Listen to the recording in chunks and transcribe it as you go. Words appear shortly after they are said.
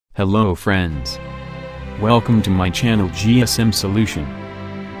Hello friends. Welcome to my channel GSM Solution.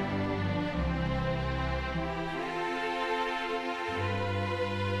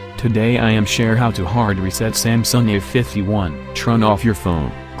 Today I am share how to hard reset Samsung A51. Turn off your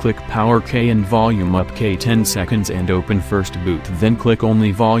phone, click power key and volume up key 10 seconds and open first boot, then click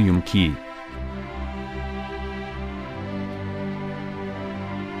only volume key.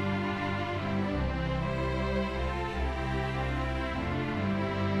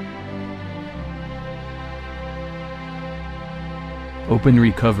 Open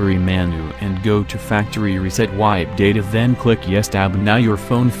recovery menu and go to factory reset wipe data, then click yes tab. Now your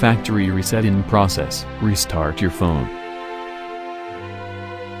phone factory reset in process. Restart your phone.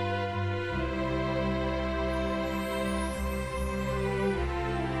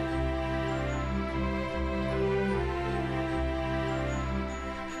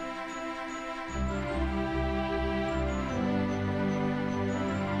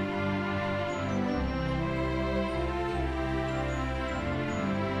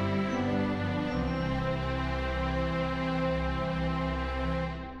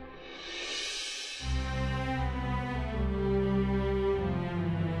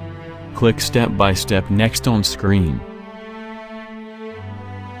 Click step by step next on screen.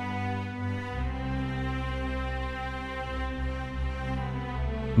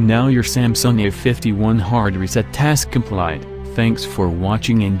 Now your Samsung A51 hard reset task complied. Thanks for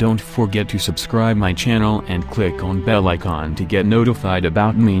watching and don't forget to subscribe my channel and click on bell icon to get notified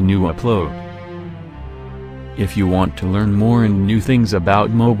about me new upload. If you want to learn more and new things about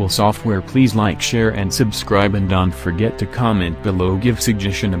mobile software, please like, share and subscribe, and don't forget to comment below, give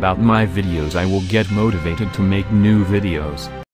suggestion about my videos. I will get motivated to make new videos.